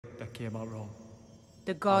came out wrong.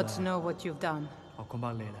 The gods know what you've done. I'll come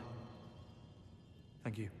back later.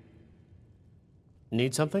 Thank you.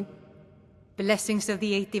 Need something? Blessings of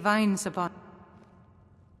the Eight Divines upon...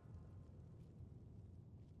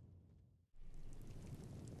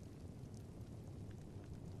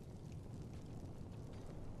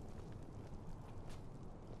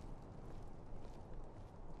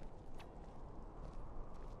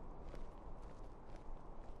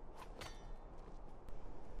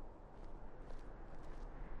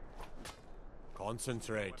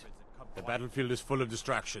 Concentrate. The battlefield is full of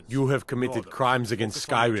distractions. You have committed crimes against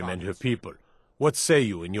Skyrim and her people. What say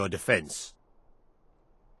you in your defense?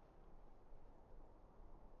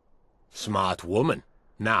 Smart woman.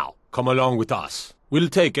 Now, come along with us. We'll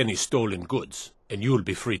take any stolen goods, and you'll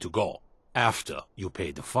be free to go. After you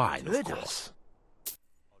pay the fine, of course.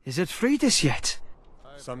 Is it Fridas yet?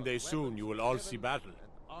 Someday soon you will all see battle,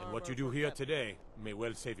 and what you do here today may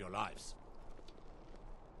well save your lives.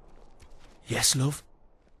 Yes, love?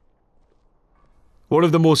 One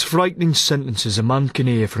of the most frightening sentences a man can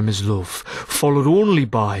hear from his love, followed only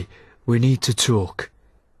by, "We need to talk."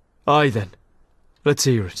 Aye then, let's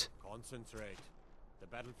hear it. Concentrate. The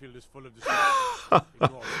battlefield is full of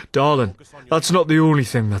distractions. Darling, that's not the only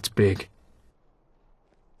thing that's big.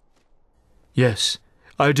 Yes,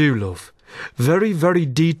 I do, love. Very, very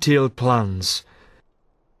detailed plans.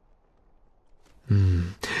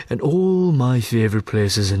 And all my favourite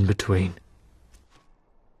places in between.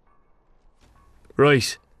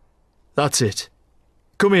 Right, that's it.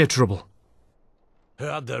 Come here, Trouble.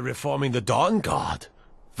 Heard they're reforming the Dawn Guard.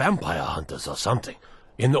 Vampire hunters or something.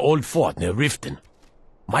 In the old fort near Riften.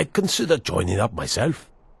 Might consider joining up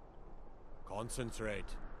myself. Concentrate.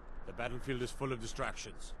 The battlefield is full of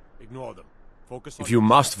distractions. Ignore them. Focus on... If you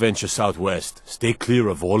must venture southwest, stay clear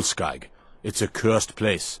of Volskag. It's a cursed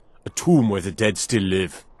place. A tomb where the dead still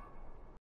live.